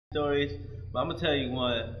stories, but I'm gonna tell you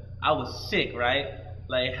one. I was sick, right?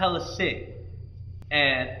 Like hella sick,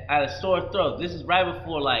 and I had a sore throat. This is right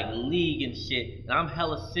before like league and shit, and I'm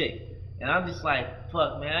hella sick, and I'm just like,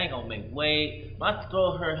 fuck, man, I ain't gonna make weight. My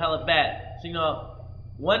throat hurt hella bad. So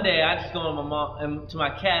one day I just go to my mom to my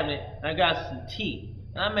cabinet and I got some tea,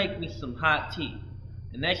 and I make me some hot tea.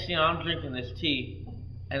 And next thing you know, I'm drinking this tea,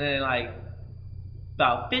 and then like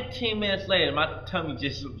about 15 minutes later, my tummy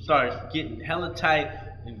just starts getting hella tight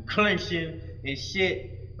and clenching and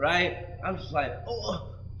shit, right? I'm just like,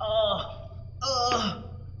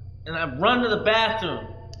 and I run to the bathroom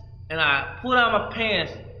and I pull down my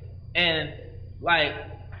pants and like,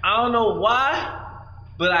 I don't know why,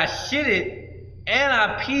 but I shitted and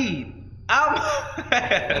I peed out my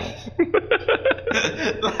ass.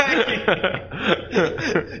 Like,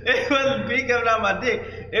 it wasn't pee coming out my dick.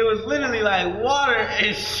 It was literally like water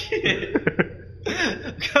and shit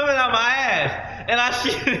coming out my ass. And I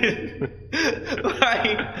shitted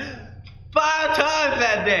like 5 times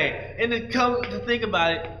that day. And to come to think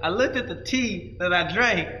about it, I looked at the tea that I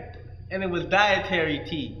drank and it was dietary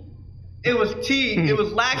tea. It was tea. It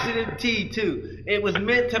was laxative tea too. It was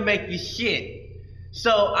meant to make you shit.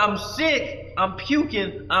 So I'm sick, I'm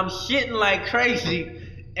puking, I'm shitting like crazy,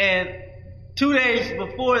 and 2 days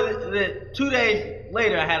before, 2 days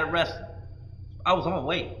later, I had arrested. I was on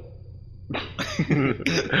weight.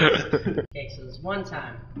 Okay, so this one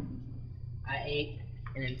time, I ate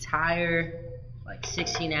an entire, like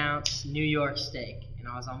 16-ounce New York steak, and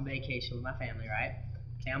I was on vacation with my family, right?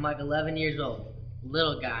 Okay, I'm like 11 years old,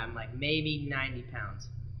 little guy, I'm like maybe 90 pounds.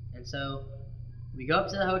 And so, we go up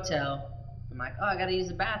to the hotel, I'm like, oh, I gotta use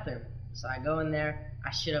the bathroom. So I go in there,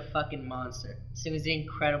 I shit a fucking monster. So it was the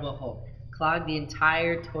Incredible Hulk. Clogged the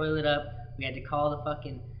entire toilet up. We had to call the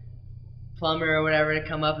fucking plumber or whatever to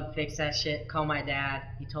come up and fix that shit. Call my dad.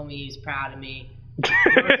 He told me he was proud of me.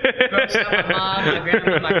 Grossed out my mom, my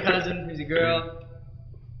grandma, my cousin, who's a girl.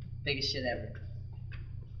 Biggest shit ever.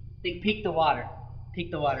 Think peak the water.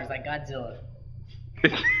 Peak the water. It's like Godzilla.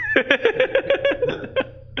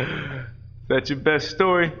 That's your best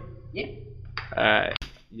story? Yeah. Alright,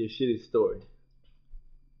 your shitty story.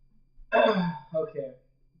 Okay.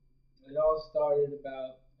 It all started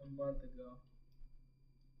about a month ago.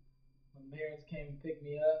 My parents came and picked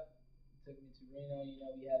me up, took me to Reno,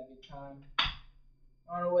 we had a good time.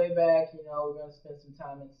 On our way back, we're gonna spend some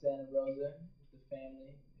time in Santa Rosa with the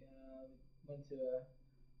family. Went to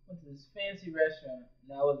this fancy restaurant.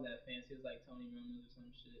 No, it wasn't that fancy, it was like Tony Roma's or some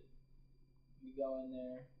shit. We go in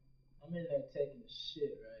there. I'm in there taking a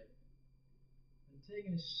shit, right? I'm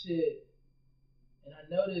taking a shit, and I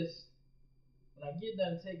noticed when I get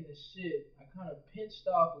done taking a shit, I kind of pinched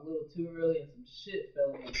off a little too early and some shit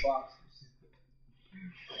fell in my boxers.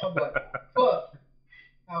 I'm like, fuck.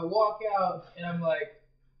 I walk out and I'm like,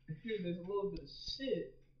 dude, there's a little bit of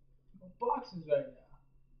shit in my boxers right now.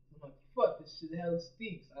 I'm like, fuck, this shit hell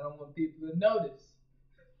stinks. I don't want people to notice.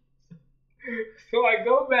 So I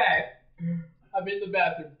go back. I'm in the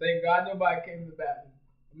bathroom. Thank God nobody came to the bathroom.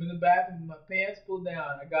 I'm in the bathroom with my pants pulled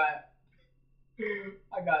down. I got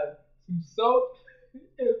some soap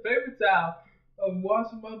and a paper towel. I'm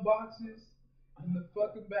washing my boxers in the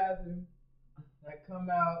fucking bathroom. I come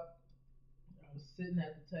out. I was sitting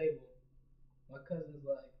at the table. My cousin's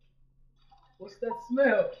like, "What's that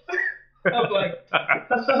smell?" I'm like,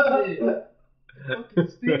 "Shit, fucking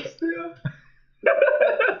stinks still."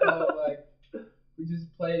 So like, we just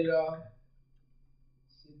played it off.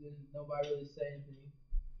 Nobody really said anything.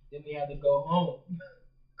 Then we had to go home.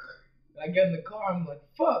 I get in the car, I'm like,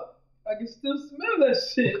 fuck, I can still smell that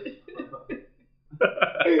shit.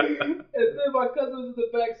 And then my cousin was in the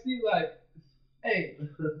back seat like, hey,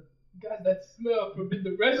 guys, that smell from in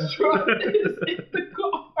the restaurant is in the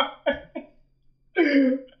car.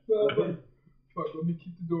 So I'm like, fuck, let me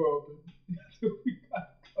keep the door open. So we gotta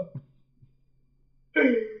go.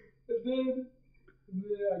 And then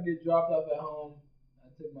I get dropped off at home. I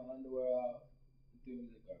took my underwear off and threw them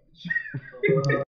in the garbage.